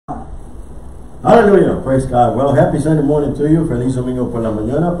Hallelujah. Praise God. Well, happy Sunday morning to you. Feliz domingo por la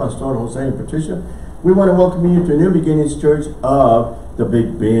mañana. Pastor Jose and Patricia. We want to welcome you to New Beginnings Church of the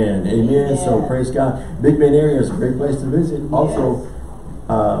Big Bend. Amen. Yes. So praise God. Big Bend area is a great place to visit. Yes. Also,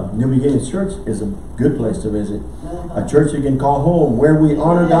 New Beginnings Church is a good place to visit. A church you can call home, where we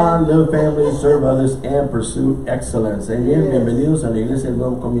honor God, live families, serve others, and pursue excellence. Amen. Yes. Bienvenidos a la Iglesia del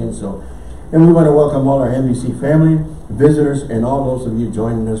Nuevo Comienzo. And we want to welcome all our NBC family, visitors, and all those of you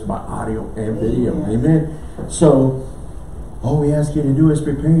joining us by audio and video. Amen. So, all we ask you to do is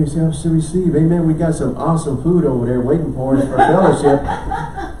prepare yourselves to receive. Amen. We got some awesome food over there waiting for us for fellowship.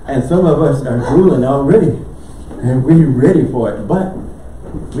 And some of us are drooling already. And we're ready for it. But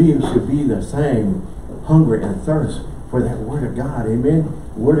we should be the same hunger and thirst for that Word of God. Amen.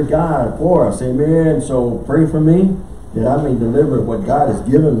 Word of God for us. Amen. So pray for me that I may deliver what God has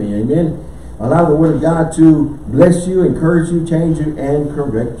given me. Amen. Allow the Word of God to bless you, encourage you, change you, and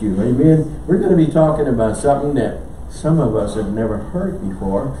correct you. Amen. We're going to be talking about something that some of us have never heard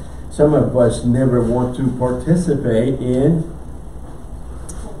before. Some of us never want to participate in.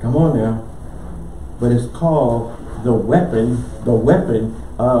 Come on now. But it's called the weapon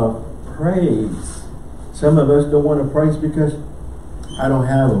of praise. Some of us don't want to praise because I don't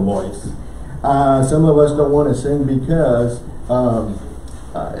have a voice. Some of us don't want to sing because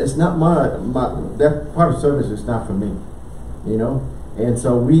it's not that part of service is not for me, you know, and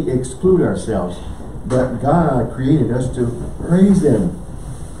so we exclude ourselves. But God created us to praise Him,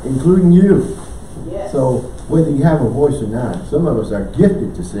 including you. Yes. So whether you have a voice or not, some of us are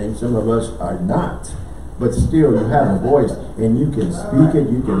gifted to sing, some of us are not. But still, you have a voice, and you can speak it,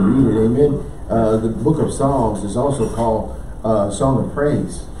 you can read it. Amen. The book of Psalms is also called Song of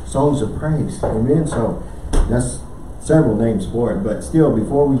Praise, Songs of Praise. Amen. So that's several names for it, but still,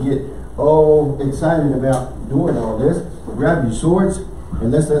 before we get excited about doing all this, grab your swords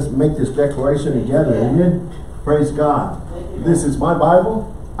and let's make this declaration together. Amen. Praise God. This is my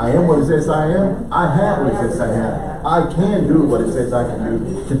Bible. I am what it says I am. I have what it says I have. I can do what it says I can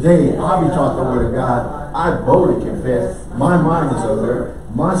do. Today, I'll be taught the Word of God. I boldly confess. My mind is alert.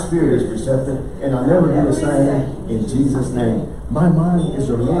 My spirit is receptive, and I'll never be the same in Jesus' name. My mind is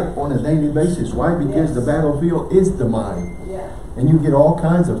alert on a daily basis. Why? Because the battlefield is the mind. And you get all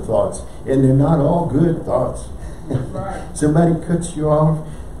kinds of thoughts, and they're not all good thoughts. Somebody cuts you off,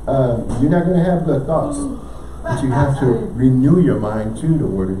 you're not going to have good thoughts. But you have to renew your mind to the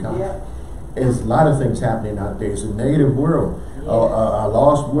Word of God. There's a lot of things happening out there. It's a negative world, a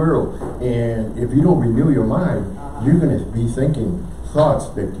lost world. And if you don't renew your mind, you're going to be thinking thoughts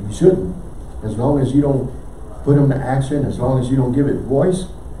that you shouldn't. As long as you don't put them to action, as long as you don't give it voice,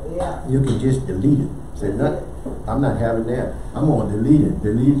 you can just delete it. Say, no, I'm not having that. I'm going to delete it.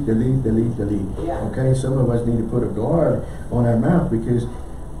 Delete. Okay, some of us need to put a guard on our mouth because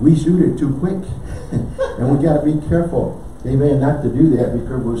we shoot it too quick. And we got to be careful, amen, not to do that,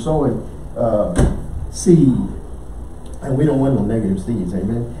 because we're sowing seed. And we don't want no negative seeds,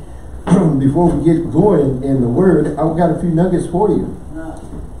 amen. Before we get going in the Word, I've got a few nuggets for you.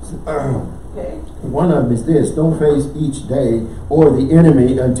 One of them is this: don't face each day or the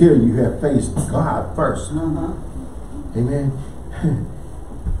enemy until you have faced God first. Amen.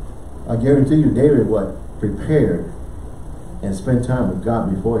 I guarantee you, David prepared and spent time with God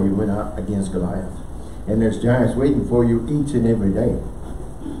before he went out against Goliath. And there's giants waiting for you each and every day,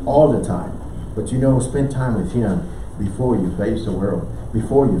 all the time. But you know, spend time with Him before you face the world,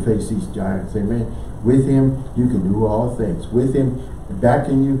 before you face these giants. Amen. With Him, you can do all things. With Him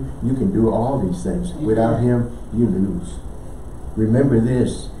backing you, you can do all these things. Without Him, you lose. Remember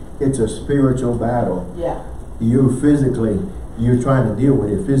this: it's a spiritual battle. You're trying to deal with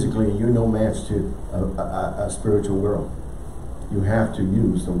it physically, and you're no match to a spiritual world. You have to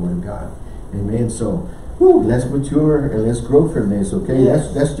use the Word of God. Amen. So, let's mature and let's grow from this. Okay,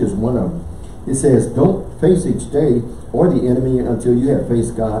 that's just one of them. It says, don't face each day or the enemy until you have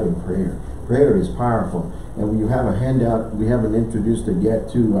faced God in prayer. Prayer is powerful. And when you have a handout, we haven't introduced it yet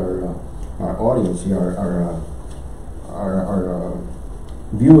to our audience here, our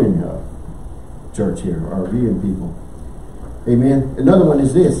viewing church here, our viewing people. Amen. Another one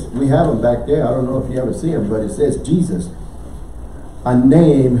is this. We have them back there. I don't know if you ever see them, but it says Jesus. A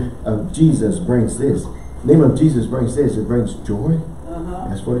name of Jesus brings this. Name of Jesus brings this. It brings joy.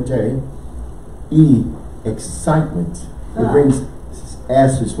 That's for the J. E, excitement. It brings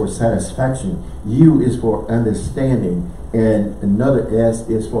S is for satisfaction. U is for understanding. And another S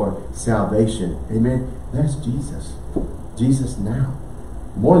is for salvation. Amen. That's Jesus. Jesus now.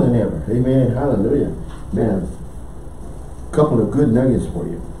 More than ever. Amen. Hallelujah. Man, a couple of good nuggets for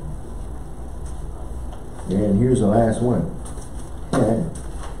you. And here's the last one.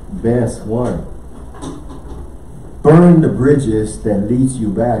 best one. Burn the bridges that leads you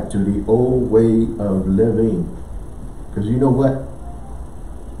back to the old way of living. Because you know what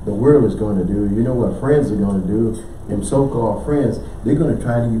the world is going to do. You know what friends are going to do. And so-called friends, they're going to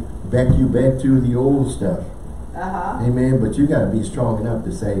try to back you back to the old stuff. Amen. But you got to be strong enough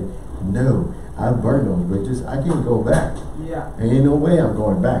to say, no, I've burned those bridges. I can't go back. Yeah. Ain't no way I'm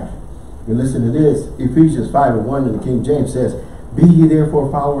going back. And listen to this. Ephesians 5:1 in the King James says, be ye therefore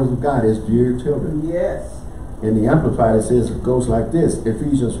followers of God as dear children. Yes. In the Amplified it says, it goes like this.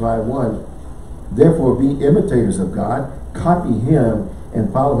 Ephesians 5:1. Therefore be imitators of God, copy him,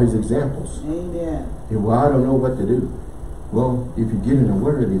 and follow his examples. Amen. And well, I don't know what to do. Well, if you get in the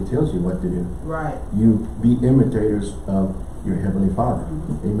Word, it tells you what to do. Right. You be imitators of your Heavenly Father.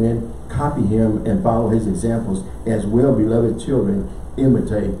 Amen. Copy him and follow his examples as well-beloved children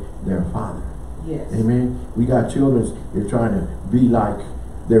imitate their Father. Yes. Amen. We got children, they're trying to be like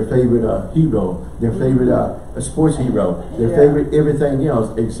their favorite hero, their favorite sports hero, their favorite everything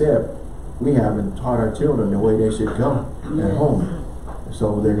else, except we haven't taught our children the way they should go at home.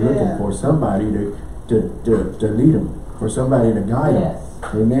 So they're looking for somebody to lead them, for somebody to guide them.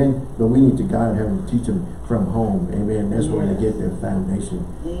 Amen. But we need to guide them and teach them from home. Amen. That's where they get their foundation.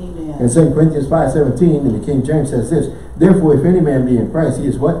 Amen. And 2 Corinthians 5:17 in the King James says this, therefore if any man be in Christ, he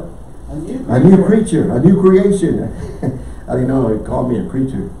is what? A new creature, a new creation. I didn't know he called me a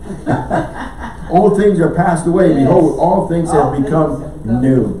creature. Old things are passed away. Behold, all things have become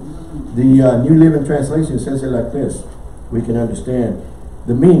new. The New Living Translation says it like this. We can understand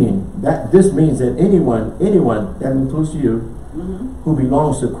the meaning. That this means that anyone, that includes you, who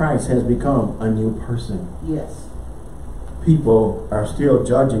belongs to Christ has become a new person. Yes. People are still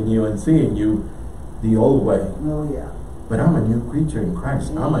judging you and seeing you the old way. Oh yeah. But I'm a new creature in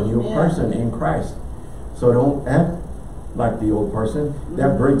Christ. I'm a new person in Christ. So don't act like the old person.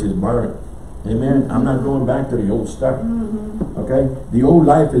 That bridge is burned. Amen. I'm not going back to the old stuff. Okay? The old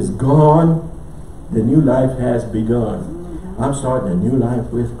life is gone. The new life has begun. I'm starting a new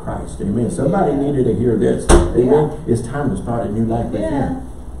life with Christ. Amen. Somebody needed to hear this. Amen. It's time to start a new life with him.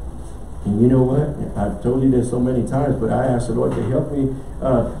 And you know what? I've told you this so many times, but I asked the Lord to help me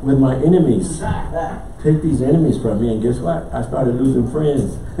with my enemies. Take these enemies from me, and guess what? I started losing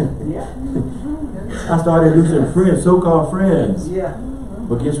friends. I started losing friends, so-called friends. Yeah.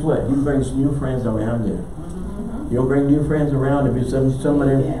 But guess what? He brings new friends around you. He'll bring new friends around. If some of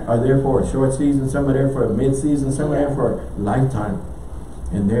them are there for a short season, some are there for a mid-season, some are there for a lifetime.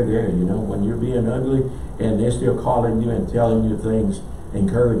 And they're there, you know, when you're being ugly, and they're still calling you and telling you things,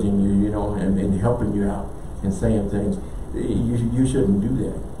 encouraging you, you know, and helping you out and saying things. You shouldn't do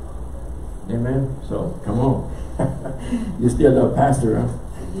that. Amen? So, come on. You're still a pastor, huh?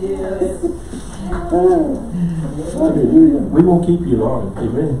 Yes. Hallelujah. We won't keep you long.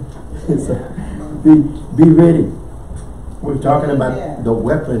 Amen. So, be ready. We're talking about the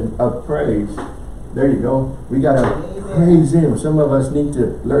weapon of praise. There you go. We got to praise him. Some of us need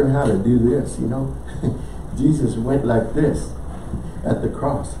to learn how to do this, you know. Jesus went like this at the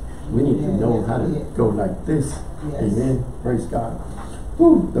cross. We need to know how to go like this. Amen. Praise God.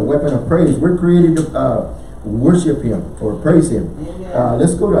 Woo. The weapon of praise. We're created to worship him or praise him.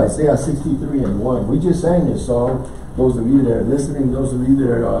 Let's go to Isaiah 63:1. We just sang this song. Those of you that are listening, those of you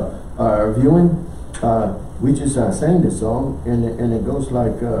that are viewing, we just sang this song, and it goes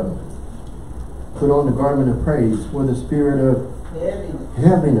like, put on the garment of praise for the spirit of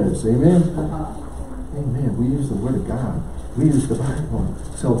heaviness. Amen. Amen. We use the word of God. We use the Bible.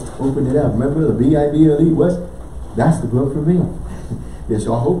 So open it up. Remember the Bible? That's the book for me. Yes,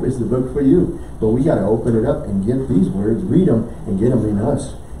 I hope it's the book for you. But we got to open it up and get these words, read them, and get them in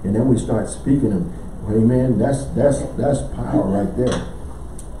us. And then we start speaking them. Amen. That's power right there.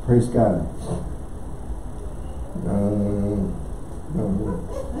 Praise God. I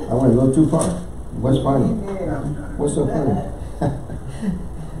went a little too far. What's funny? What's so funny?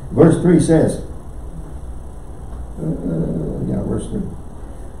 Verse 3 says, verse 3.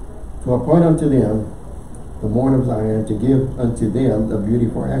 To appoint unto them the morn of Zion, to give unto them the beauty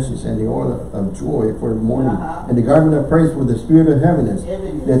for ashes, and the oil of joy for mourning, and the garment of praise for the spirit of heaviness,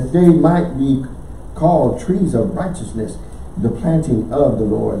 that they might be called trees of righteousness, the planting of the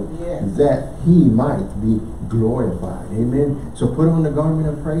Lord, that he might be glorified. Amen. So put on the garment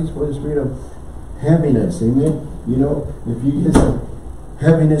of praise for the spirit of heaviness. Amen. You know, if you get some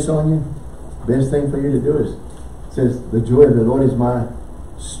heaviness on you, best thing for you to do is, it says, the joy of the Lord is my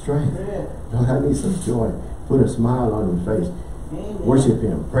strength. Lord, I need some joy. Put a smile on your face. Amen. Worship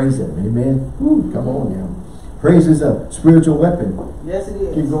him. Praise him. Amen. Woo, come on now. Praise is a spiritual weapon. Yes, it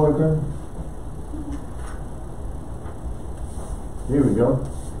is. Keep going, Colonel. Here we go.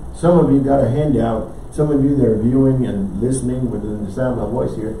 Some of you got a handout. Some of you that are viewing and listening within the sound of my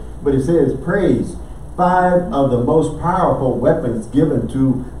voice here. But it says, praise, 5 of the most powerful weapons given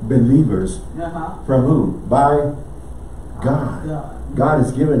to believers. From who? By God. God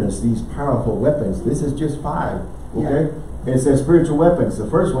has given us these powerful weapons. This is just 5. Okay? Yeah. It says spiritual weapons. The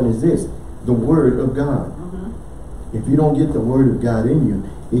first one is this, the Word of God. If you don't get the Word of God in you,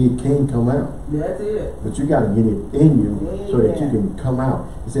 it can't come out. That's it. But you got to get it in you so that you can come out.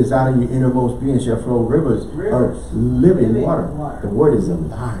 It says, out of your innermost being shall flow rivers of living water. The Word is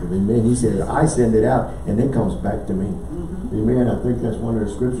alive. Amen. He said, I send it out and it comes back to me. Amen. I think that's one of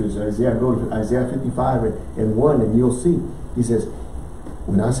the scriptures. Isaiah, go to Isaiah 55 and 1 and you'll see. He says,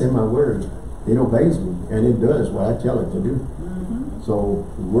 when I send my word, it obeys me and it does what I tell it to do. So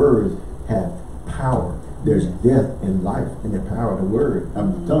words have power. There's death and life in the power of the word,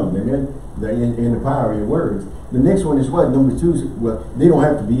 of the tongue, amen? In the power of your words. The next one is what? Number 2, well, they don't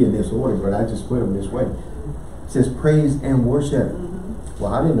have to be in this order, but I just put them this way. It says praise and worship.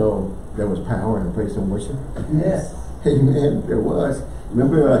 Well, I didn't know there was power in praise and worship. Yes. Amen, there was.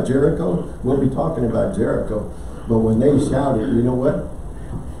 Remember Jericho? We'll be talking about Jericho. But when they shouted, you know what?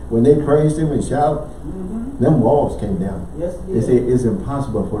 When they praised him and shouted, them walls came down. Yes, they say it's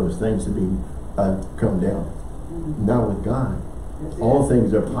impossible for those things to be come down. Not with God. All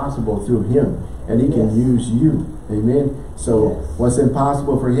things are possible through him. And he can use you. Amen. So what's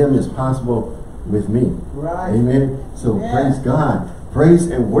impossible for him is possible with me. Right. Amen. So praise God. Praise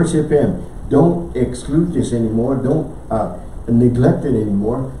and worship him. Don't exclude this anymore. Don't neglect it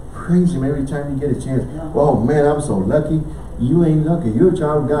anymore. Praise him every time you get a chance. Oh man, I'm so lucky. You ain't lucky. You're a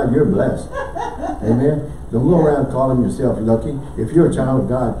child of God. You're blessed. Amen. Don't go around calling yourself lucky. If you're a child of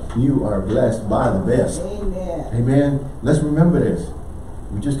God, you are blessed by the best. Amen. Amen. Let's remember this.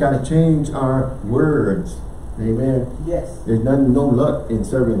 We just got to change our words. Amen. Yes. There's no luck in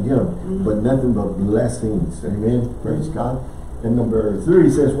serving him, but nothing but blessings. Amen. Praise God. And number 3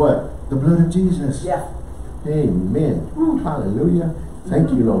 says what? The blood of Jesus. Yeah. Amen. Hallelujah.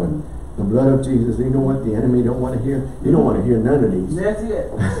 Thank you, Lord. The blood of Jesus. You know what the enemy don't want to hear? You don't want to hear none of these. That's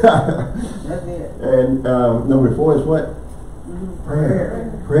it. That's it. And number 4 is what?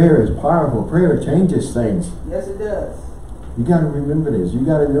 Prayer. Prayer is powerful. Prayer changes things. Yes, it does. You got to remember this. You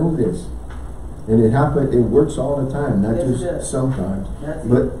got to know this. And it happens. It works all the time, not just sometimes.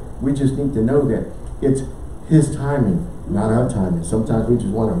 But we just need to know that it's his timing, not our timing. Sometimes we just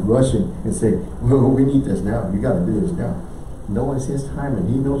want to rush in and say, well, we need this now. You got to do this now. No, it's his timing.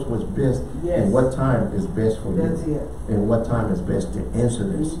 He knows what's best and what time is best for you. And what time is best to answer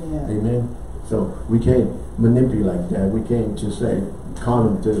this. Amen. So we can't manipulate that. We can't just say, call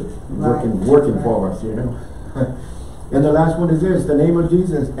him to working for us, you know. And the last one is this, the name of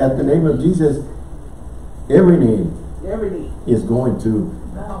Jesus. At the name of Jesus, every knee is going to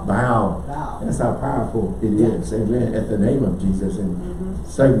bow. That's how powerful it is. Amen. At the name of Jesus. And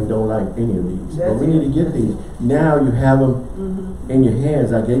Satan don't like any of these. But we need to get these. Now you have them in your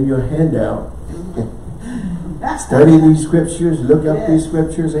hands. I gave you a handout. Study these scriptures. Look up these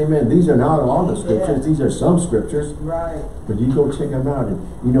scriptures. Amen. These are not all the scriptures. These are some scriptures. Right. But you go check them out. And,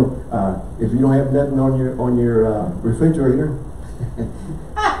 you know, if you don't have nothing on your refrigerator,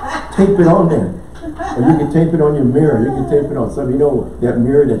 tape it on there. Or you can tape it on your mirror. You can tape it on something. You know that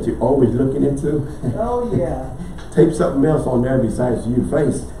mirror that you're always looking into? Oh, yeah. Tape something else on there besides your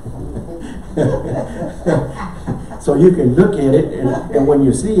face. So you can look at it, and when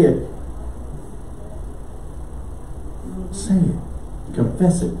you see it, say it.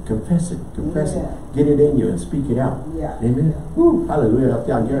 Confess it. Confess it. Confess it. Get it in you and speak it out. Amen. Woo, hallelujah.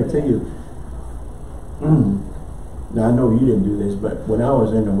 I guarantee you. Now, I know you didn't do this, but when I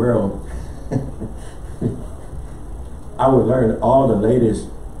was in the world, I would learn all the latest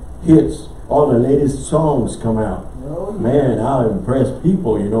hits, all the latest songs come out. Man, I'll impress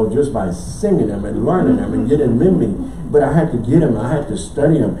people, you know, just by singing them and learning them and getting them in me. But I had to get them, I had to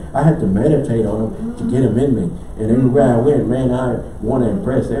study them, I had to meditate on them to get them in me. And everywhere I went, man, I want to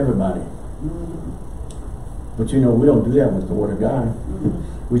impress everybody. But you know, we don't do that with the Word of God.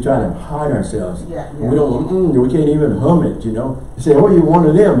 We try to hide ourselves. We don't. We can't even hum it. You know. You say, "Oh, you one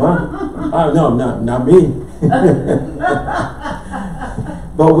of them, huh?" No, not me.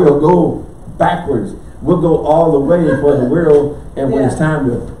 But we'll go backwards. We'll go all the way for the world, and when it's time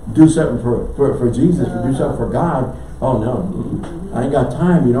to do something for Jesus, to do something for God, oh no, I ain't got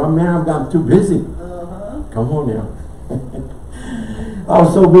time. You know, man, I'm too busy. Come on now. I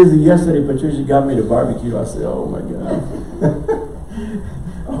was so busy yesterday. Patricia got me the barbecue. I said, "Oh my God."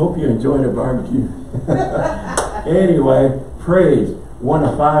 I hope you enjoy the barbecue. Anyway, praise. One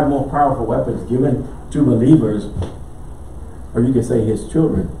of 5 most powerful weapons given to believers, or you can say his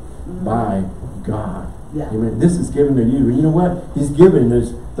children. by God. Yeah. Amen. This is given to you. You know what? He's given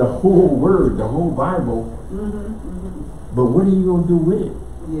us the whole word, the whole Bible. But what are you going to do with it?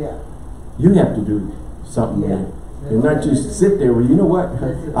 Yeah. You have to do something with it. And not just sit there. Well, you know what?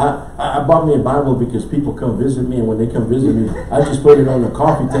 I bought me a Bible because people come visit me, and when they come visit me, I just put it on the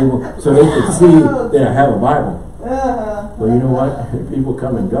coffee table so they can see that I have a Bible. Well, you know what? If people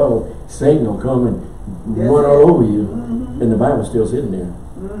come and go, Satan will come and run all over you, and the Bible's still sitting there.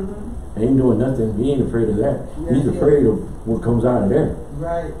 Ain't doing nothing. He ain't afraid of that. He's afraid of what comes out of there.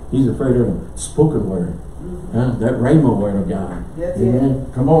 Right. He's afraid of the spoken word. That rhema word of God.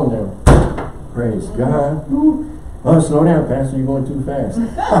 Amen. Come on now. Praise God. Oh, slow down, Pastor. You're going too fast.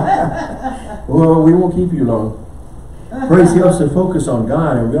 Well, we won't keep you long. Praise helps to focus on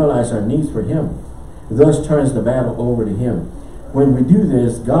God and realize our needs for Him. Thus turns the battle over to Him. When we do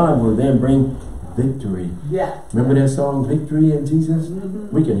this, God will then bring victory. Yeah. Remember that song, Victory in Jesus?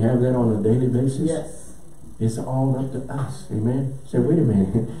 We can have that on a daily basis. Yes. It's all up to us. Amen. Say, wait a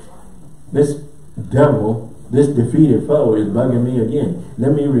minute. This devil, this defeated foe is bugging me again.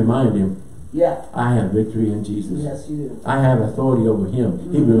 Let me remind him. Yeah. I have victory in Jesus. Yes, you do. I have authority over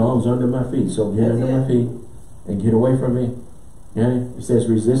Him. He belongs under my feet. So get under my feet and get away from me. Yeah. It says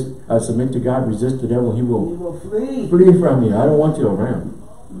resist, submit to God, resist the devil. He will flee. Flee from you. I don't want you around.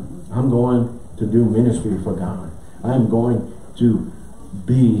 I'm going to do ministry for God. I'm going to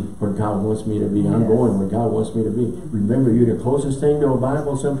be where God wants me to be. I'm going where God wants me to be. Remember, you're the closest thing to a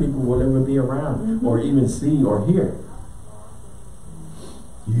Bible some people will ever be around or even see or hear.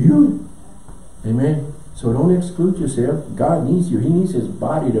 You. Amen. So don't exclude yourself. God needs you. He needs His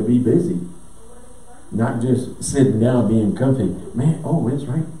body to be busy. Not just sitting down being comfy. Man, oh, it's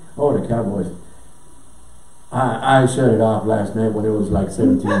right. Oh, the Cowboys. I shut it off last night when it was like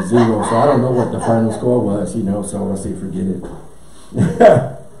 17-0. So I don't know what the final score was, you know, so I say forget it.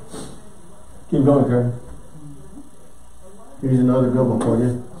 Keep going, Kurt. Here's another good one for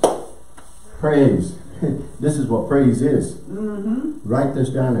you. Praise. This is what praise is. Write this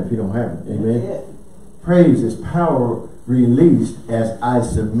down if you don't have it. Amen. Praise is power released as I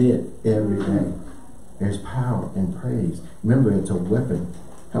submit every day. There's power in praise. Remember, it's a weapon.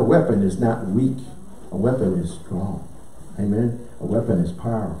 A weapon is not weak. A weapon is strong. Amen. A weapon is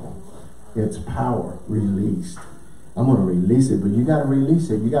powerful. It's power released. I'm going to release it, but you got to release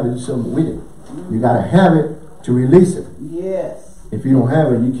it. You got to do something with it. You got to have it to release it. Yes. If you don't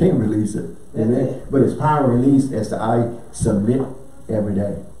have it, you can't release it. Amen. But it's power released as I submit every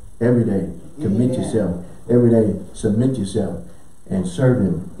day. Every day. Commit yourself. Every day, submit yourself and serve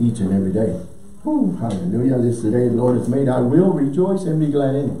Him each and every day. Whew, hallelujah. This is the day the Lord has made. I will rejoice and be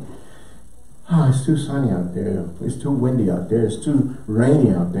glad in it. Oh, it's too sunny out there. It's too windy out there. It's too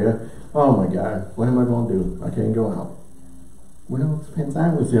rainy out there. Oh my God. What am I going to do? I can't go out. Well, spend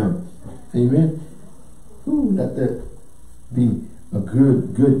time with Him. Amen. Ooh, let that be a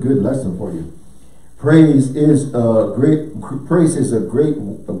good lesson for you. Praise is a great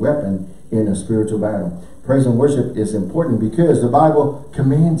weapon in a spiritual battle. Praise and worship is important because the Bible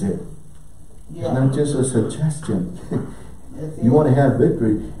commands it. It's not just a suggestion. You want to have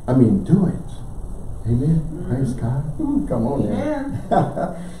victory, I mean, do it. Amen. Praise God. Ooh, come on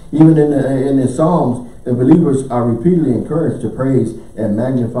now. Even in the Psalms, the believers are repeatedly encouraged to praise and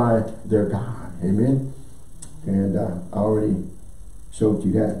magnify their God. Amen. And I already showed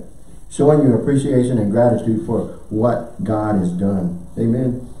you that. Showing your appreciation and gratitude for what God has done.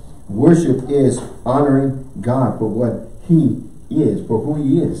 Amen. Worship is honoring God for what He is, for who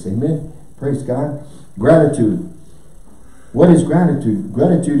He is. Amen. Praise God. Gratitude. What is gratitude?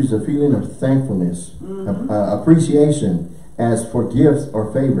 Gratitude is a feeling of thankfulness, appreciation as for gifts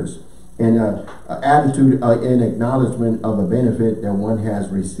or favors, and attitude in acknowledgement of a benefit that one has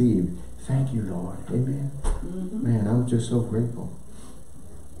received. Thank you, Lord. Amen. Man, I'm just so grateful.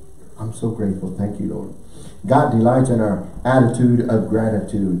 I'm so grateful. Thank you, Lord. God delights in our attitude of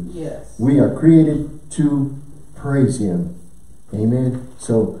gratitude. Yes. We are created to praise Him. Amen.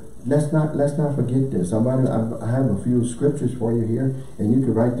 So let's not forget this. I have a few scriptures for you here, and you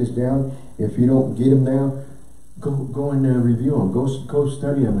can write this down. If you don't get them now, go and review them. Go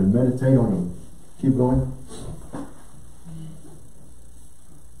study them and meditate on them. Keep going.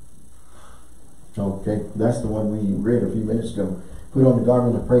 Okay, that's the one we read a few minutes ago. Put on the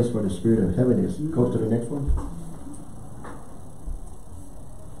garment of praise for the spirit of heaviness. Go to the next one.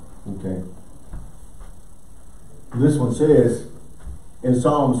 Okay. This one says, in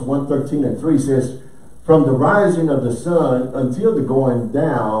Psalms 113:3 says, from the rising of the sun until the going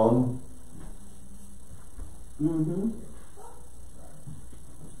down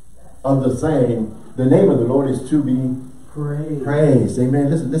of the same, the name of the Lord is to be Praise. Praise. Amen.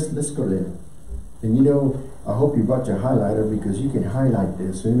 Let's go there. And you know, I hope you brought your highlighter because you can highlight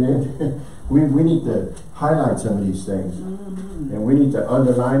this. Amen. we need to highlight some of these things. And we need to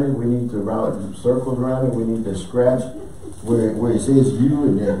underline it. We need to round circles around it. We need to scratch where it says you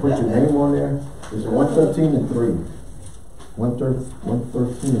and then put your name on there. It's 113 and 3.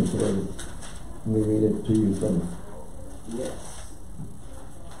 113 and 3. Let me read it to you from. Yes.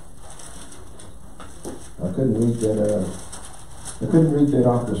 I couldn't read that. I couldn't read that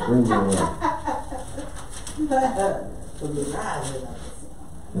off the screen.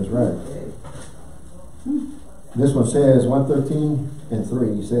 That's right. Okay. This one says 113 and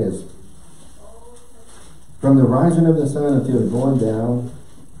 3. He says, from the rising of the sun until the going down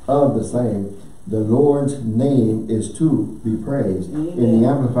of the same, the Lord's name is to be praised. Amen. In the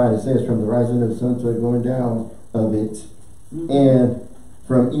Amplified it says, from the rising of the sun to the going down of it, and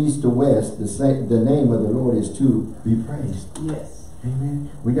from east to west, the name of the Lord is to be praised. Yes. Amen.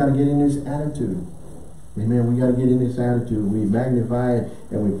 We got to get in this attitude. Amen. We got to get in this attitude. We magnify it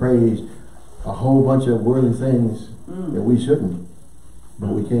and we praise a whole bunch of worldly things that we shouldn't.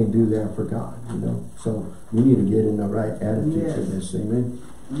 But we can't do that for God, you know. So we need to get in the right attitude for this. Amen.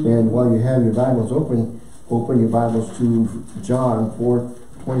 And while you have your Bibles open your Bibles to John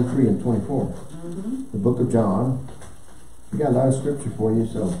 4:23 and 24. The book of John. We got a lot of scripture for you,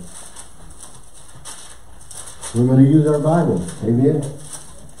 so we're going to use our Bible. Amen.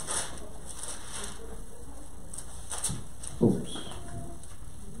 Oops.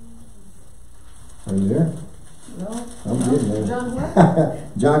 Are you there? No. I'm good, man. John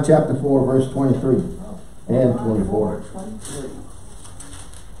what? John chapter 4, verse 23 and 24. 23.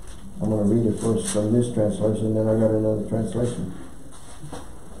 I'm going to read it first from this translation, then I got another translation.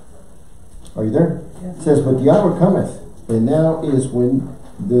 Are you there? Yes. It says, but the hour cometh, and now is when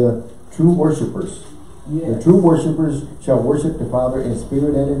the true worshipers, the true worshipers shall worship the Father in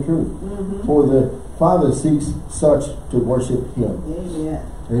spirit and in truth. For the Father seeks such to worship him. Amen.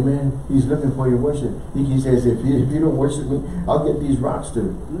 Amen. He's looking for your worship. He says, if you don't worship me, I'll get these rocks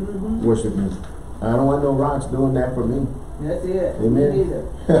to worship me. I don't want no rocks doing that for me. That's it. Amen. Me neither.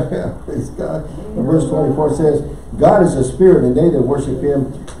 Praise God. And verse 24 says, God is a spirit, and they that worship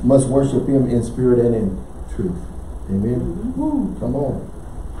him must worship him in spirit and in truth. Amen. Come on.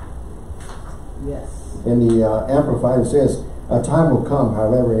 Yes. In the Amplified it says, a time will come,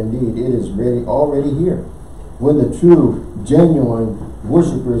 however, indeed, it is already here, when the true, genuine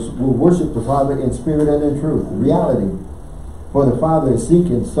worshipers will worship the Father in spirit and in truth. Reality. For the Father is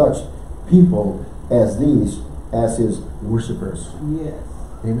seeking such people as these, as his worshipers. Yes.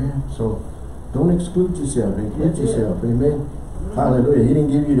 Amen. So don't exclude yourself. Include yourself. Amen. Hallelujah. He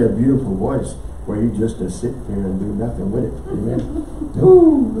didn't give you that beautiful voice where you just to sit there and do nothing with it. Amen.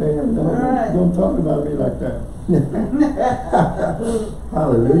 Ooh, man, don't talk about me like that.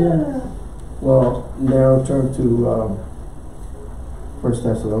 Hallelujah. Well, now turn to 1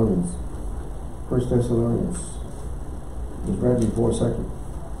 Thessalonians. 1 Thessalonians. Just right before a second.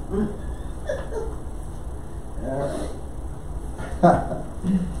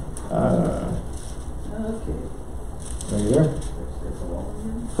 Okay. Are you there?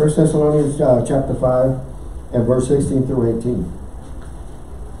 1 Thessalonians chapter 5 and verse 16 through 18.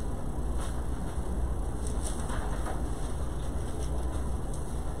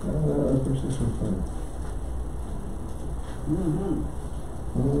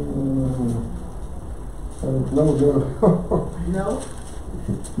 No.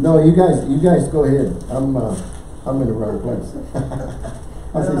 No, you guys go ahead. I'm in the wrong place.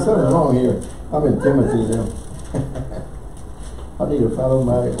 I say something's wrong here. I'm in Timothy now. I need to follow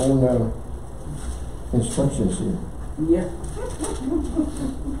my own instructions here. Yeah.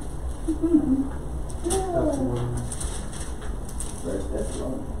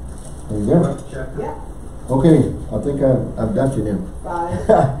 Are you there? Yeah. Okay, I think I've got you now.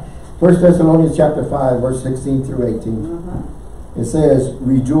 5. 1 Thessalonians chapter 5, verse 16 through 18. It says,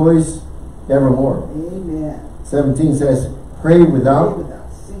 rejoice evermore. Amen. 17 says, pray without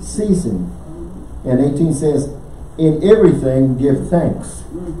ceasing. And 18 says, in everything give thanks,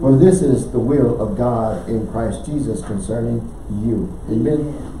 for this is the will of God in Christ Jesus concerning you.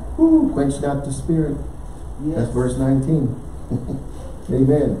 Amen. Ooh, quench not the spirit. Yes. That's verse 19.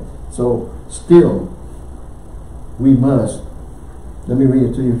 Amen. So still, we must, let me read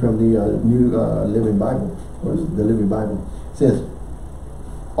it to you from the New Living Bible, or the Living Bible. It says,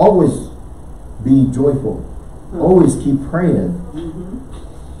 always be joyful. Always keep praying.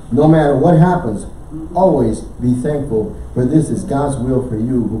 No matter what happens, always be thankful, for this is God's will for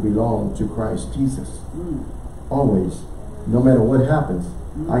you who belong to Christ Jesus. Always. No matter what happens,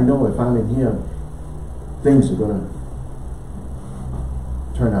 I know if I'm in him, things are going to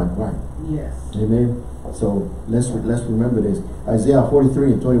turn out right. Yes. Amen. So let's remember this. Isaiah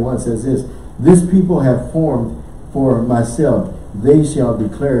 43:21 says this: "This people have formed for myself; they shall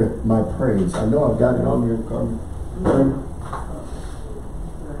declare my praise." I know I've got it on here, Carmen.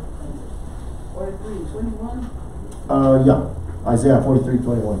 43:21. Yeah, Isaiah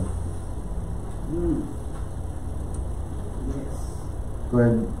 43:21. Yes. Go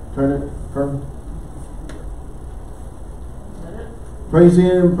ahead and turn it, Carmen. Praise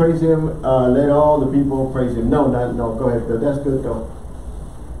him, praise him. Let all the people praise him. No, go ahead. That's good though.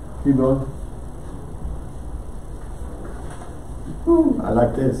 Keep going. Whew, I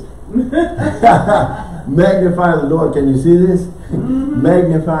like this. Magnify the Lord. Can you see this?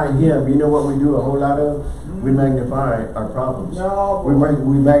 Magnify him. You know what we do a whole lot of? We magnify our problems. No. We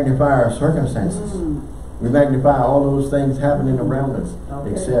magnify our circumstances. We magnify all those things happening around us.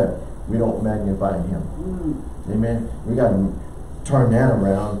 Okay. Except we don't magnify him. Amen. We got to turn that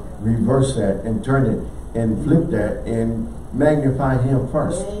around, reverse that, and turn it and flip that and magnify him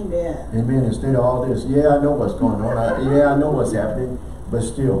first. Amen. Amen. Instead of all this, yeah, I know what's going on. I know what's happening, but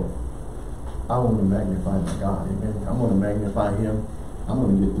still, I want to magnify my God. Amen. I'm going to magnify him. I'm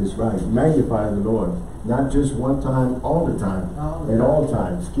going to get this right. Magnify the Lord. Not just one time, all the time. At all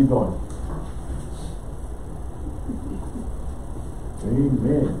times. Keep going.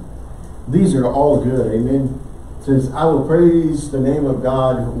 Amen. These are all good. Amen. It says, I will praise the name of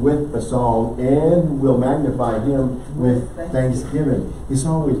God with a song and will magnify him with thanksgiving. It's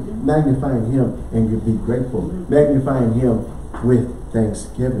always magnifying him and you be grateful. Magnifying him with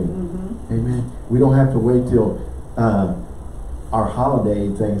thanksgiving. Amen. We don't have to wait till our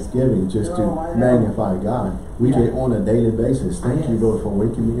holiday Thanksgiving just to magnify God. We can on a daily basis. Thank you, Lord, for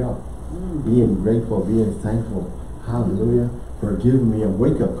waking me up. Being grateful, being thankful. Hallelujah. For giving me a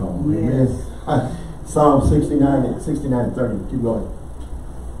wake-up call. Amen. Psalm 69:30. Keep going.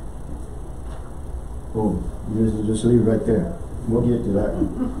 Oh, just leave it right there. We'll get to that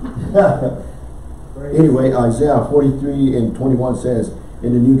one. Anyway, Isaiah 43:21 says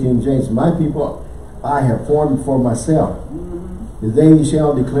in the New King James, my people I have formed for myself. They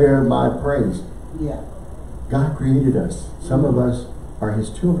shall declare my praise. Yeah. God created us. Some of us are his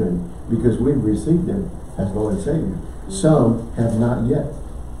children because we've received him as Lord and Savior. Some have not yet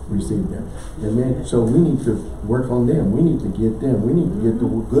received them. Amen. So we need to work on them. We need to get them. We need to get the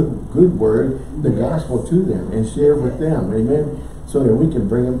good word, the gospel to them and share with them. Amen. So that we can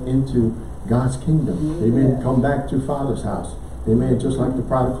bring them into God's kingdom. Amen. Come back to Father's house. Amen. Just like the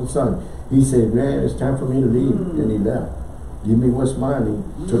prodigal son. He said, man, it's time for me to leave. And he left. Give me what's mine.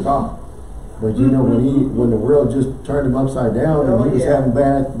 He took off. But you know, when the world just turned him upside down and he was having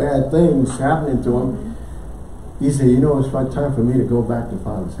bad things happening to him, he said, you know, it's time for me to go back to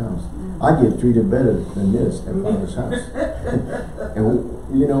Father's house. I get treated better than this at Father's house.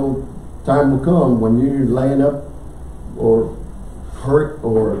 And, you know, time will come when you're laying up or hurt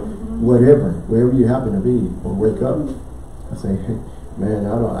or whatever, wherever you happen to be, or wake up. I say, hey, man,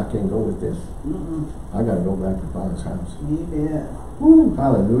 I can't go with this. I got to go back to Father's house. Amen. Woo,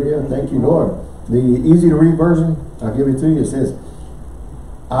 hallelujah. Thank you, Lord. The easy to read version, I'll give it to you. It says,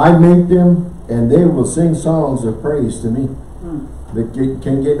 I make them and they will sing songs of praise to me. They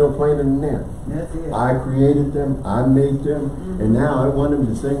can't get no plainer than that. That's it. I created them, I made them, and now I want them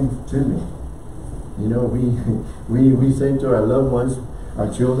to sing to me. You know, we sing to our loved ones, our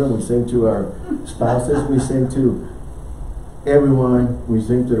children, we sing to our spouses, we sing to everyone, we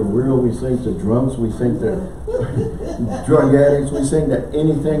sing to the world, we sing to drunks, we sing to drug addicts, we sing to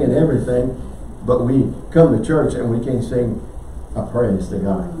anything and everything, but we come to church and we can't sing a praise to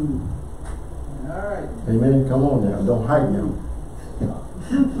God. All right. Amen. Come on now. Don't hide now.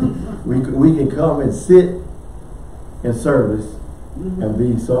 we can come and sit in service and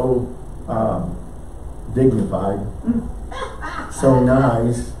be so dignified, so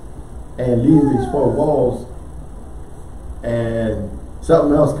nice, and leave these four walls and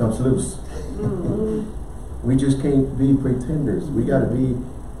something else comes loose. We just can't be pretenders. We got to be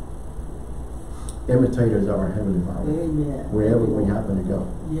imitators of our Heavenly Father. Amen. Wherever we happen to go.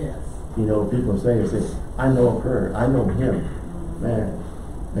 Yes. You know, people say, I know her, I know him. Man,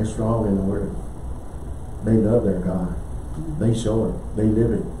 they're strong in the Word. They love their God. They show it. They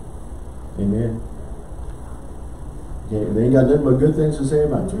live it. Amen. They ain't got nothing but good things to say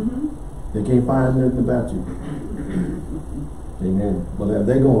about you. They can't find nothing about you. Amen. Well,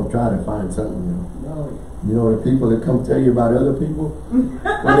 they're going to try to find something new. You know, the people that come tell you about other people,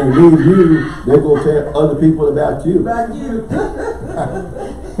 when they leave you, they're going to tell other people about you. About you.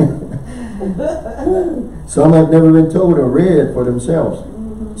 Some have never been told or read for themselves.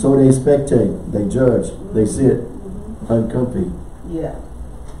 So they spectate, they judge, they sit uncomfy. Yeah.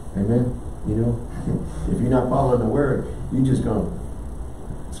 Amen. You know, if you're not following the word, you're just going to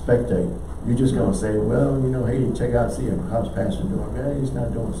spectate. You're just going to say, well, you know, hey, check out, see how's Pastor doing. Man, he's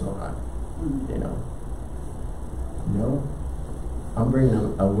not doing so hot. You know. No. I'm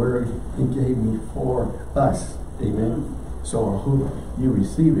bringing a word he gave me for us. Amen. So I hope you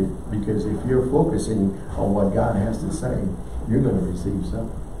receive it, because if you're focusing on what God has to say, you're going to receive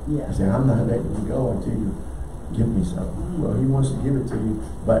something. Yeah. You say, I'm not letting you go until you give me something. Well, he wants to give it to you,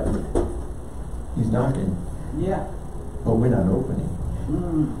 but he's knocking. Yeah. But we're not opening.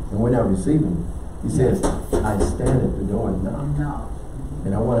 And we're not receiving. He says, I stand at the door and knock. No.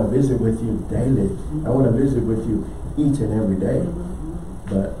 And I want to visit with you daily. I want to visit with you each and every day.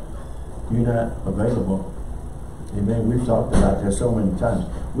 But you're not available. Amen. We've talked about that so many times.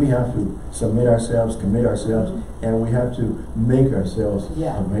 We have to submit ourselves, commit ourselves, and we have to make ourselves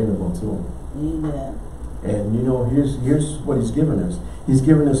available to him. Amen. And you know, here's what he's given us. He's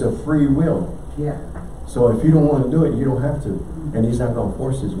given us a free will. Yeah. So if you don't want to do it, you don't have to. And he's not going to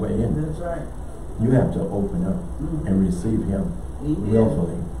force his way in. That's right. You have to open up and receive him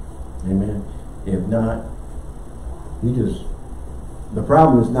willfully. Amen. If not, the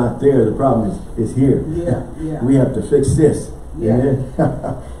problem is not there. The problem is here. Yeah, yeah. We have to fix this. Yeah. Amen.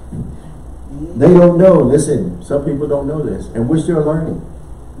 They don't know. Listen, some people don't know this. And we're still learning.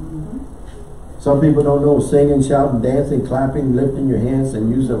 Some people don't know singing, shouting, dancing, clapping, lifting your hands, and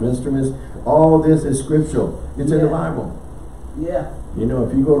use of instruments. All this is scriptural. It's in the Bible. Yeah. You know,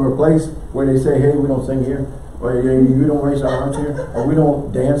 if you go to a place where they say, hey, we don't sing here, or you don't raise our arms here, or we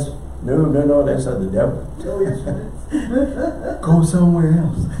don't dance. No, that's of the devil. Go somewhere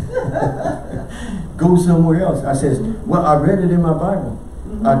else. Go somewhere else. I says, well, I read it in my Bible.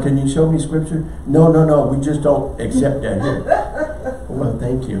 Can you show me scripture? No, we just don't accept that here. Well,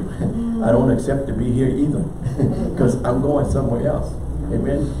 thank you. I don't accept to be here either, because I'm going somewhere else.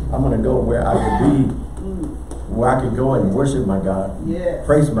 Amen. I'm going to go where I can be, where I can go and worship my God,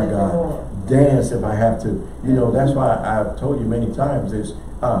 praise my God, dance if I have to. You know, that's why I've told you many times is,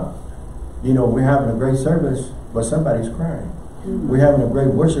 you know, we're having a great service, but somebody's crying. We're having a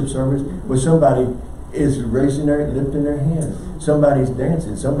great worship service, but somebody is lifting their hands. Somebody's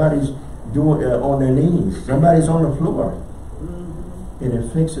dancing. Somebody's doing on their knees. Somebody's on the floor. And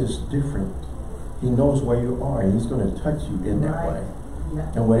it fixes different. He knows where you are, and he's going to touch you in that way. Yeah.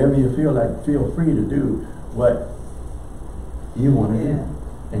 And whatever you feel like, feel free to do what you want to do.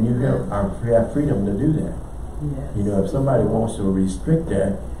 And you have freedom to do that. You know, if somebody wants to restrict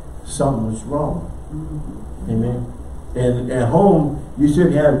that, something's wrong. Amen. And at home, you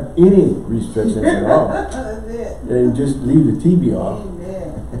shouldn't have any restrictions at all. And just leave the TV off.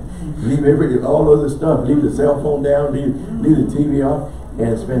 Leave all other stuff. Leave the cell phone down. Leave the TV off,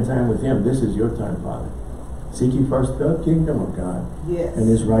 and spend time with him. This is your time, Father. Seek ye first the kingdom of God and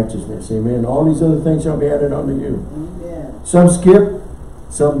his righteousness. Amen. All these other things shall be added unto you. Some skip,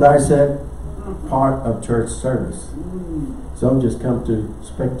 some dissect part of church service. Some just come to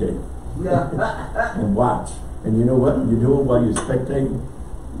spectate and watch. And you know what you do while you're spectating?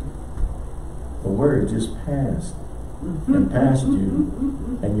 The word just passed and passed you,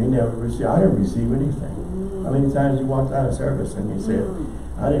 and you never received. I didn't receive anything. How many times you walked out of service and you said,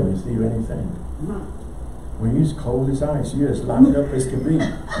 I didn't receive anything? When you just close his eyes, you just lock it up as can be.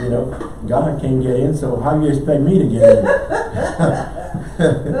 You know, God can't get in, so how do you expect me to get in?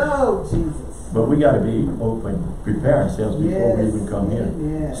 No, Jesus. But we got to be open, prepare ourselves before we even come here.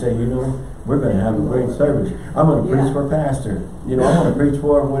 Say, you know, we're going to have a great service. I'm going to preach for pastor. You know, I'm going to preach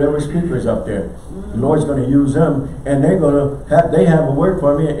for whatever speakers up there. The Lord's going to use them, and they're going to they have a word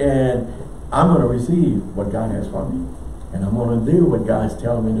for me, and I'm going to receive what God has for me, and I'm going to do what God's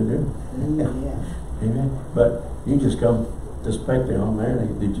telling me to do. Amen. But you just come to spectate. Oh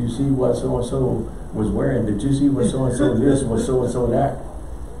man, did you see what so and so was wearing? Did you see what so and so this was so and so that?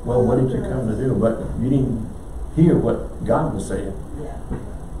 Well, what did you come to do? But you didn't hear what God was saying.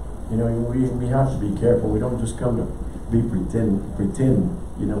 You know, we have to be careful. We don't just come to be pretend.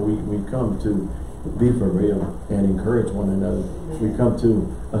 You know, we come to be for real and encourage one another. We come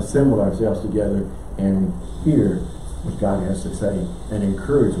to assemble ourselves together and hear what God has to say and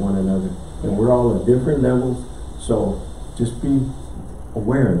encourage one another. And we're all at different levels, so just be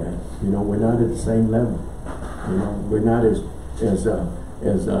aware of that. You know, we're not at the same level. You know, we're not as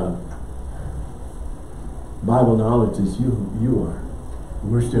Bible knowledge as you are.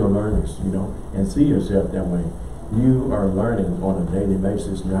 We're still learners, you know, and see yourself that way. You are learning on a daily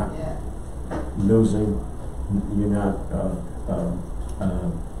basis, not losing. You're not.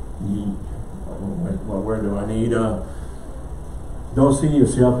 What word do I need? Don't see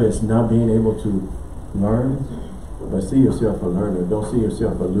yourself as not being able to learn But see yourself a learner. Don't see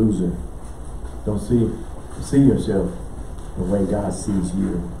yourself a loser. Don't see yourself the way God sees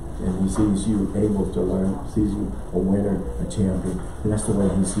you. And he sees you able to learn, sees you a winner, a champion. And that's the way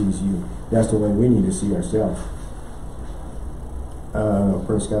he sees you. That's the way we need to see ourselves.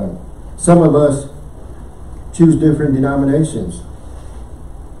 Praise God. Some of us choose different denominations.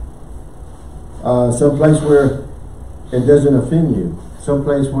 Some place where it doesn't offend you. Some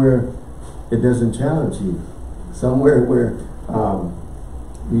place where it doesn't challenge you. Somewhere where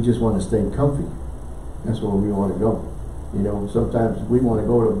we just want to stay comfy. That's where we want to go. You know, sometimes we want to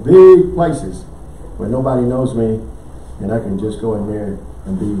go to big places where nobody knows me, and I can just go in there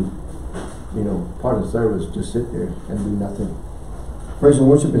and be, you know, part of the service, just sit there and do nothing. Praise and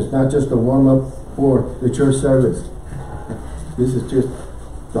worship is not just a warm-up for the church service. This is just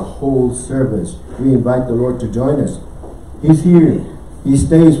the whole service. We invite the Lord to join us. He's here. He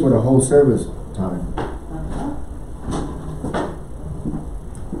stays for the whole service time.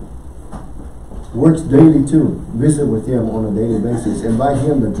 Works daily too. Visit with him on a daily basis. Invite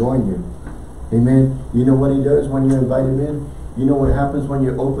him to join you. Amen. You know what he does when you invite him in? You know what happens when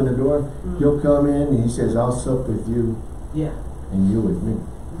you open the door? He'll come in and he says, I'll sup with you. Yeah. And you with me.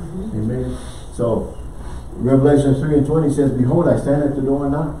 Amen. So Revelation 3:20 says, behold, I stand at the door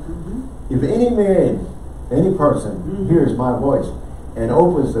and knock. If any man, any person hears my voice and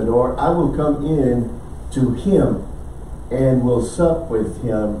opens the door, I will come in to him and will sup with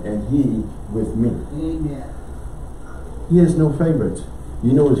him and he with me. Amen. He has no favorites.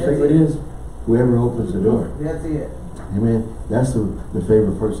 You know what his favorite is? Whoever opens the door. That's it. Amen. That's who the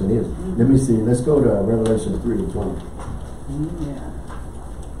favorite person is. Let me see. Let's go to Revelation 3:20. Yeah.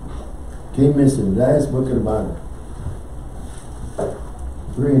 Can't miss it. Last book of the Bible.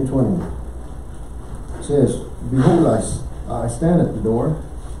 3:20. It says, behold, I stand at the door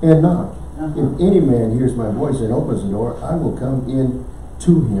and knock. If any man hears my voice and opens the door, I will come in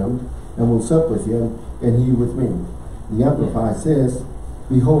to him and will sup with him and he with me. The Amplified says,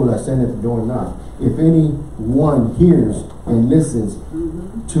 behold, I stand at the door and knock. If any one hears and listens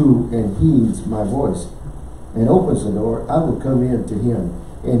to and heeds my voice and opens the door, I will come in to him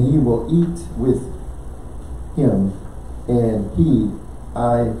and he will eat with him and he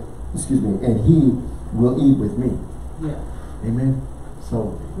will eat with me. Yeah. Amen.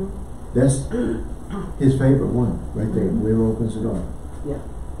 So that's his favorite one right there. Whoever opens the door. Yeah.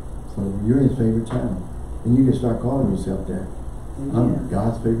 So you're his favorite child. And you can start calling yourself that. I'm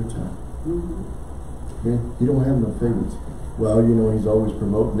God's favorite child. Okay? You don't have no favorites. Well, you know, he's always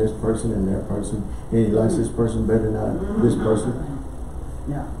promoting this person and that person. And he likes this person better than this person.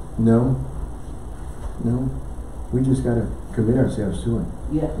 Yeah. No. No. We just got to commit ourselves to him.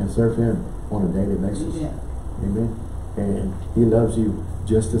 Yeah. And serve him on a daily basis. Yeah. Amen. And he loves you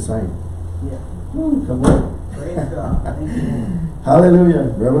just the same. Yeah. Come on. Praise God. Thank you.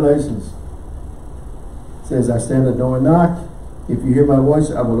 Hallelujah. Revelations says, I stand at the door and knock. If you hear my voice,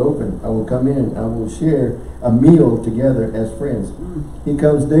 I will open. I will come in. I will share a meal together as friends. He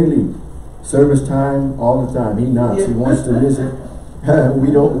comes daily. Service time, all the time. He knocks. He wants to visit.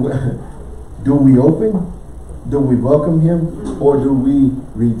 We don't. Do we open? Do we welcome him? Or do we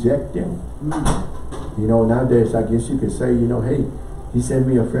reject him? You know, nowadays, I guess you could say, you know, hey, he sent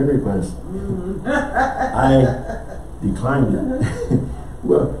me a friend request. I declined it.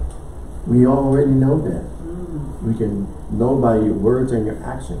 Well, we already know that. We can know by your words and your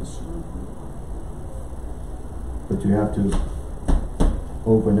actions. But you have to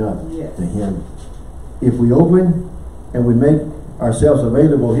open up to him. If we open and we make ourselves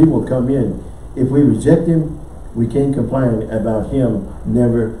available, he will come in. If we reject him, we can't complain about him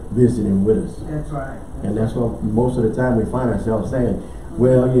never visiting with us. That's right. And that's what most of the time we find ourselves saying,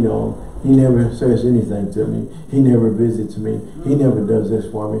 well, you know, he never says anything to me. He never visits me. He never does this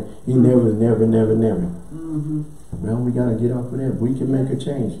for me. He never. Well, we got to get off of that. We can make a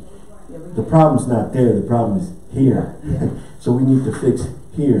change. The problem's not there. The problem is here. So we need to fix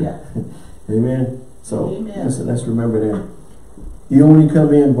here. Amen. So let's remember that. He only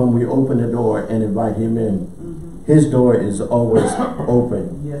come in when we open the door and invite him in. His door is always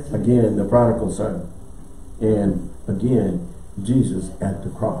open. Again, the prodigal son. And again, Jesus at the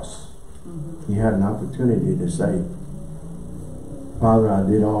cross. He had an opportunity to say, Father, I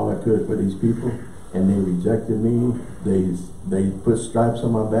did all I could for these people and they rejected me. They put stripes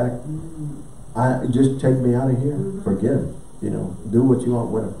on my back. I just take me out of here. Forget them. You know, do what you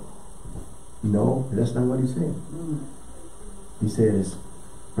want with them. No, that's not what he said. He says,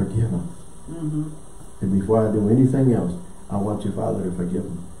 forgive them. And before I do anything else, I want your Father to forgive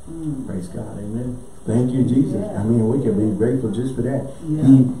them. Praise God. Amen. Thank you, Jesus. I mean, we can be grateful just for that.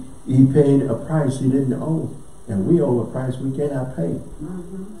 He paid a price he didn't owe. And we owe a price we cannot pay.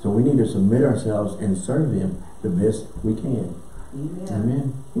 So we need to submit ourselves and serve him the best we can.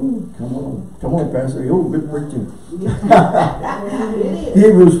 Amen. Ooh, come on. Come on, Pastor. Oh, good preaching.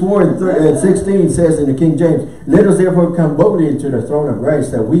 Hebrews 4:16 says in the King James, let us therefore come boldly into the throne of grace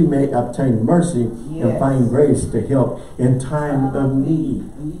that we may obtain mercy and find grace to help in time of need.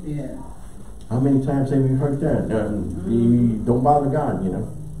 How many times have you heard that? You don't bother God, you know.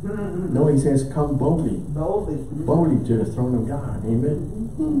 No, he says come boldly. Boldly to the throne of God.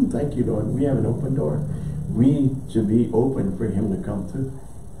 Amen. Thank you, Lord. We have an open door. We should be open for him to come through.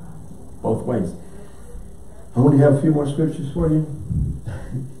 Both ways. I only have a few more scriptures for you.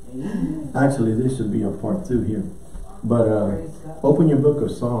 Actually, this should be a part 2 here. But open your book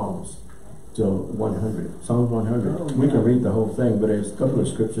of Psalms to 100. Psalms 100. We can read the whole thing, but there's a couple of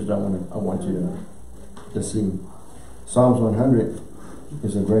scriptures I want you to see. Psalms 100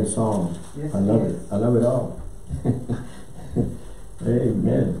 is a great psalm. I love it. I love it all.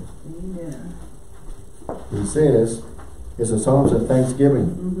 Amen. He says, it's a psalm of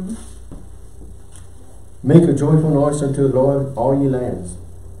thanksgiving. Make a joyful noise unto the Lord, all ye lands.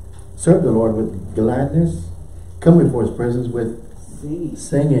 Serve the Lord with gladness. Come before his presence with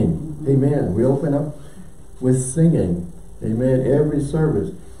singing. Amen. We open up with singing. Amen. Every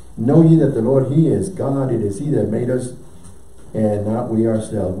service. Know ye that the Lord, he is God. It is he that made us, and not we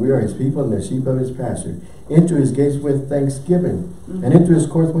ourselves. We are his people and the sheep of his pasture. Into his gates with thanksgiving, and into his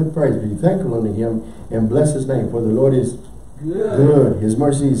courts with praise. Be thankful unto him, and bless his name. For the Lord is good. His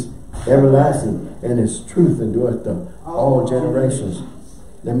mercies everlasting, and his truth endureth to all generations.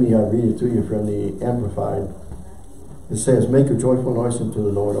 Let me read it to you from the Amplified. It says, make a joyful noise unto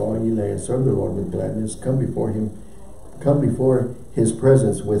the Lord, all ye lands. Serve the Lord with gladness. Come before him. Come before his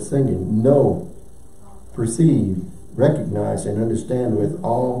presence with singing. Know, perceive, recognize, and understand with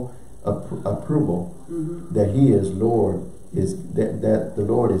all approval that he is Lord, that the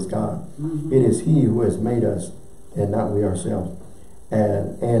Lord is God. It is he who has made us, and not we ourselves.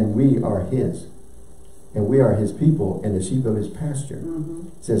 And we are his. And we are his people and the sheep of his pasture.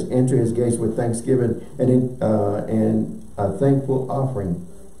 It says, enter his gates with thanksgiving and a thankful offering,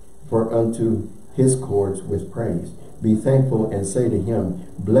 for unto his courts with praise. Be thankful and say to him,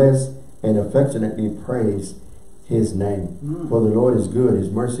 bless and affectionately praise his name. For the Lord is good, his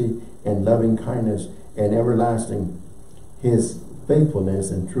mercy and loving kindness and everlasting. His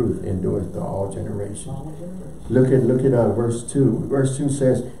faithfulness and truth endureth to all generations. Look at verse 2. Verse 2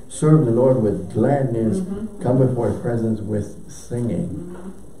 says, serve the Lord with gladness. Come before his presence with singing.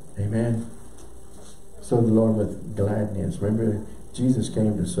 Amen. Serve the Lord with gladness. Remember, Jesus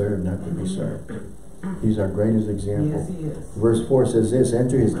came to serve, not to be served. He's our greatest example. Yes, he is. Verse 4 says this,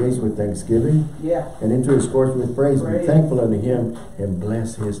 enter his gates with thanksgiving, and into his courts with praise. Be thankful unto him and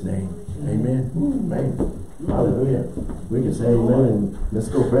bless his name. Amen. Ooh, man. Hallelujah. We can say amen and let's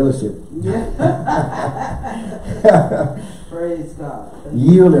go fellowship. Praise God.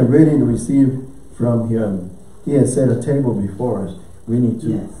 Yield and ready to receive from him. He has set a table before us. We need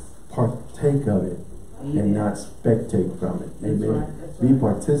to partake of it and not spectate from it. Amen. Be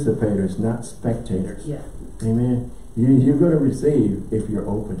participators, not spectators. Amen. You're going to receive if you're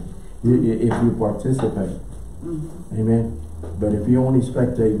open. If you participate. Amen. But if you're only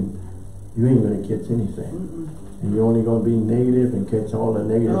spectating, you ain't going to catch anything. And you're only going to be negative and catch all the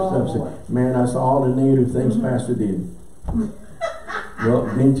negative stuff. So, man, I saw all the negative things Pastor did. Well,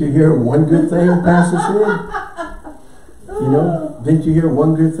 didn't you hear one good thing Pastor said? You know, didn't you hear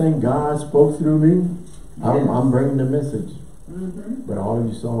one good thing God spoke through me? I'm bringing the message. But all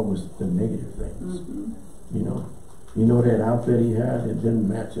you saw was the negative things. You know that outfit he had, it didn't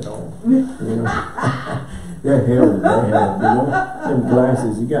match at all. You know, that hair was bad. You know, them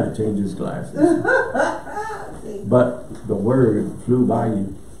glasses, you got to change his glasses. But the word flew by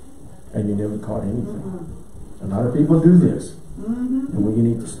you, and you never caught anything. A lot of people do this, and we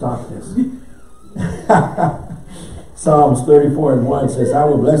need to stop this. Psalms 34:1 says, "I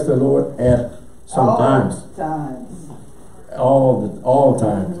will bless the Lord at sometimes." All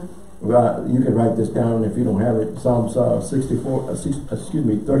times. You can write this down if you don't have it. Psalms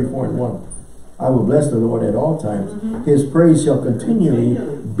 34:1. I will bless the Lord at all times. His praise shall continually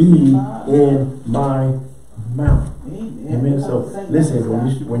be in my mouth. Amen. So listen,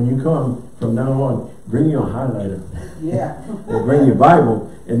 when you come from now on, bring your highlighter. Or bring your Bible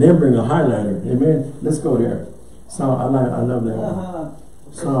and then bring a highlighter. Amen. Let's go there. So I love that one.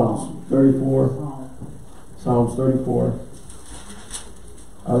 Psalms 34. Psalms 34.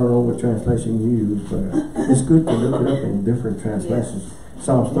 I don't know what translation you use, but it's good to look it up in different translations.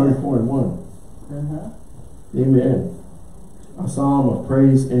 Psalms 34:1. Amen. A psalm of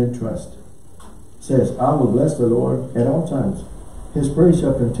praise and trust. says, I will bless the Lord at all times. His praise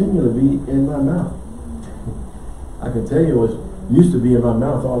shall continually be in my mouth. I can tell you it used to be in my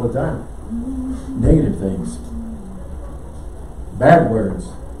mouth all the time. Negative things. Bad words.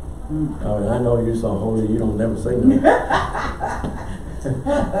 I know you're so holy, you don't never say nothing.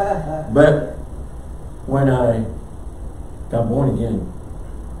 But when I got born again,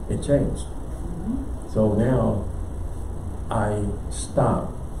 it changed. So now I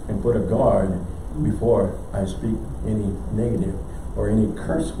stop and put a guard before I speak any negative or any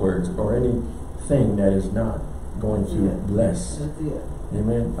curse words or anything that is not going to bless.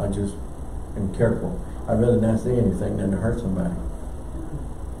 Amen. I just am careful. I'd rather not say anything than to hurt somebody.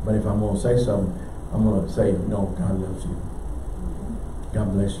 But if I'm going to say something, I'm going to say, no, God loves you.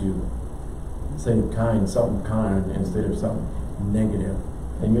 God bless you. Say something kind instead of something negative.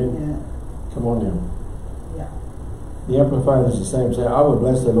 Amen? Yeah. Come on now. Yeah. The Amplified is the same. Say, I will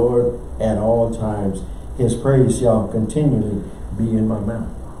bless the Lord at all times. His praise shall continually be in my mouth.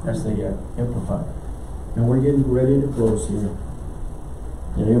 That's the Amplified. And we're getting ready to close here.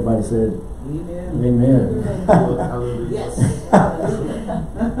 And everybody said, Amen. Amen. Yes.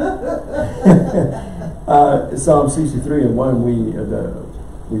 Psalm 63 and 1,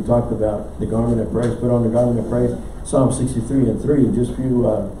 we talked about the garment of praise. Put on the garment of praise. Psalm 63 and 3, just a few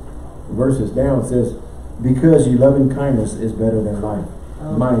verses down, says, because your loving kindness is better than life.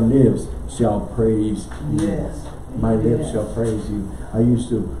 My lips shall praise you. Yes. My lips shall praise you.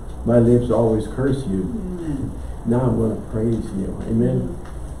 My lips always curse you. Now I'm going to praise you. Amen.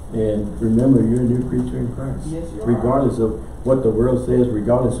 And remember, you're a new creature in Christ. Yes, regardless of what the world says,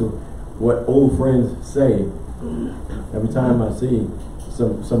 regardless of what old friends say. Every time I see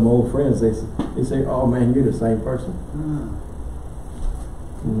some old friends, they say, oh man, you're the same person.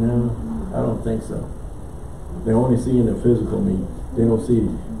 No, I don't think so. They only see in the physical me. They don't see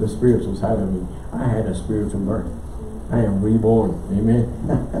the spiritual side of me. I had a spiritual birth. I am reborn. Amen.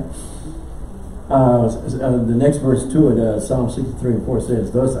 The next verse to it, Psalm 63 and 4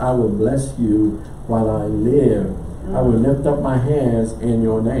 says, thus I will bless you while I live. I will lift up my hands in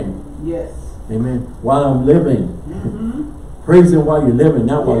your name. Yes. Amen. While I'm living. Praise him while you're living,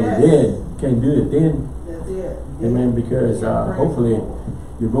 not while you're dead. You can't do it then. That's it. Amen. Because hopefully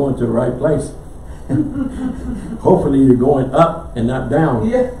you're going to the right place. Hopefully you're going up and not down.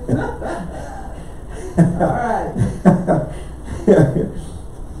 Yeah. All right.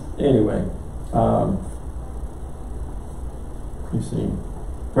 Anyway. You see,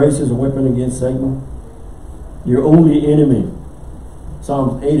 praise is a weapon against Satan, your only enemy.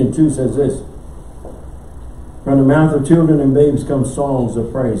 Psalms 8 and 2 says this, from the mouth of children and babes come songs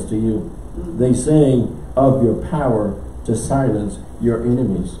of praise to you. They sing of your power to silence your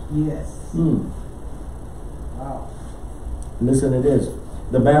enemies. Yes. Wow. Listen to this.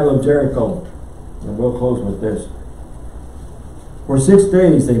 The Battle of Jericho, and we'll close with this. For 6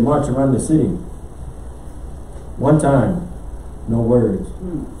 days they marched around the city. One time, no words.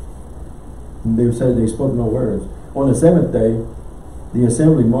 They said they spoke no words. On the 7th day, the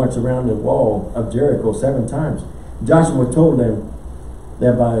assembly marched around the wall of Jericho 7 times. Joshua told them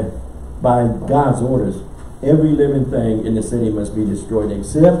that by God's orders, every living thing in the city must be destroyed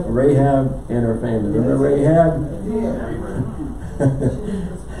except Rahab and her family. Remember Rahab?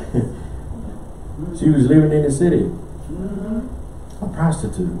 She was living in the city. A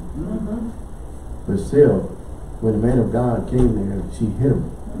prostitute. But still, when the man of God came there, she hit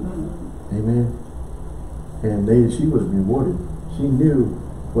him. Amen. And she was rewarded. She knew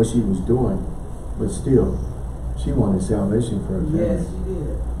what she was doing, but still, she wanted salvation for her family. Yes, she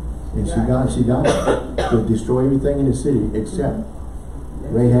did. And she got to destroy everything in the city except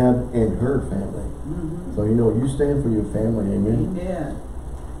Rahab and her family. So you know, you stand for your family. Amen. Amen.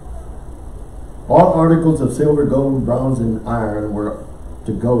 All articles of silver, gold, bronze, and iron were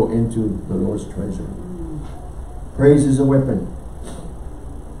to go into the Lord's treasure. Praise is a weapon.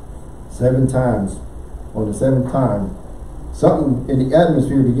 7 times. On the 7th time, something in the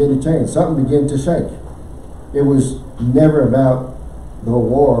atmosphere began to change. Something began to shake. It was never about the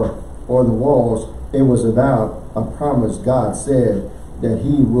war or the walls. It was about a promise God said that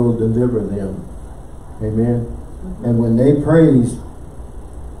he will deliver them. Amen. And when they praised,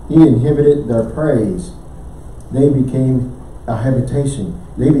 he inhibited their praise. They became a habitation.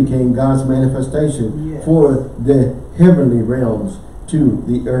 They became God's manifestation for the heavenly realms to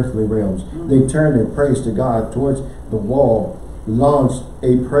the earthly realms. They turned their praise to God towards the wall, launched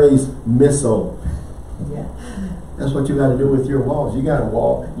a praise missile. That's what you got to do with your walls. You got to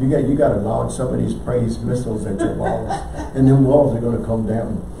you got to launch some of these praise missiles at your walls, and then walls are going to come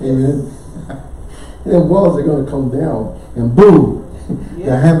down. Amen. And then walls are going to come down, and boom.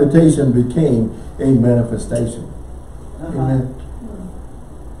 The habitation became a manifestation. Amen.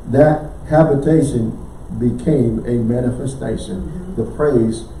 That habitation became a manifestation. The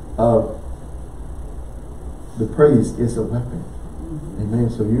praise is a weapon. Amen.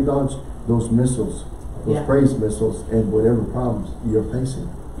 So you launch those missiles, those praise missiles, and whatever problems you're facing.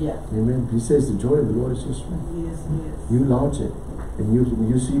 Amen. He says the joy of the Lord is your strength. You launch it, and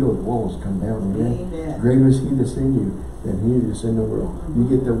you see those walls come down. Amen. Greater is He that's in you than he that's in the world. You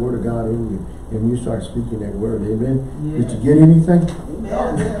get the word of God in you, and you start speaking that word. Amen. Did you get anything?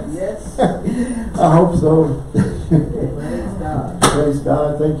 Amen. Yes. I hope so. Praise God. Praise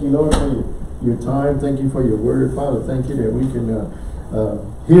God. Thank you, Lord, for your time. Thank you for your word, Father. Thank you that we can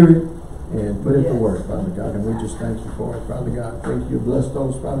hear it and put it to work, Father God. And we just thank you for it, Father God. Thank you. Bless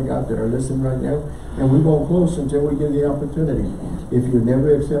those, Father God, that are listening right now. And we won't close until we get the opportunity. If you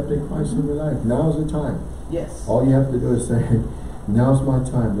never accepted Christ in your life, now's the time. Yes. All you have to do is say, now's my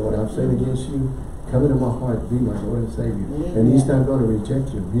time, Lord. I've sinned against you. Come into my heart, be my Lord and Savior. And He's not going to reject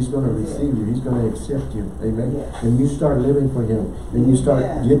you. He's going to receive you. He's going to accept you. Amen. And you start living for Him. And you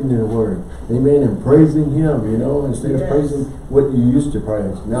start getting in the Word. Amen. And praising Him, you know, instead of praising what you used to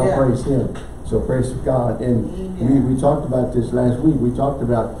praise. Now praise Him. So praise God. And we talked about this last week. We talked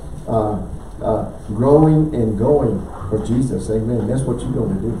about growing and going for Jesus. Amen. That's what you're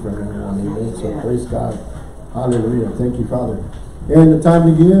going to do from now on. Amen. So praise God. Hallelujah. Thank you, Father. And the time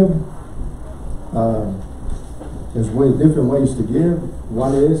to give. There's different ways to give.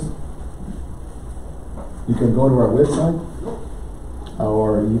 One is you can go to our website,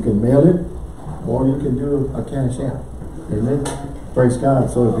 or you can mail it, or you can do a cash app. Amen. Praise God.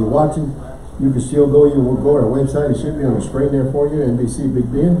 So if you're watching, you can still go to our website. It should be on the screen there for you,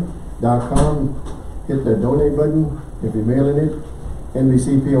 NBCBigBend.com. Hit the donate button if you're mailing it.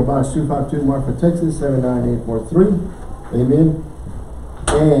 NBC P.O. Box 252, Marfa, Texas 79843. Amen.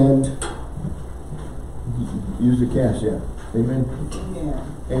 And use the cash app. Amen.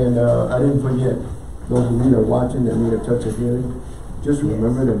 And I didn't forget, those of you that are watching that need a touch of healing, just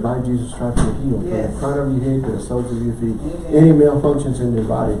remember that by Jesus' stripes you're healed. From the crown of your head to the soles of your feet. Any malfunctions in your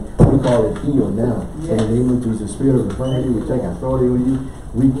body, we call it healed now. In the name of Jesus. Spirit of infirmity, we take authority with you.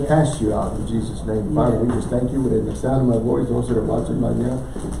 We cast you out in Jesus' name. Father, we just thank you within the sound of my voice, those that are watching right now,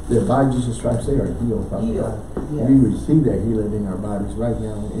 that by Jesus' stripes they are healed, Father God. We receive that healing in our bodies right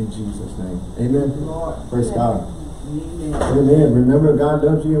now in Jesus' name. Amen. Praise God. Amen. Remember, God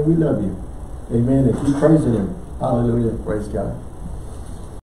loves you and we love you. Amen. And keep praising Him. Hallelujah. Praise God.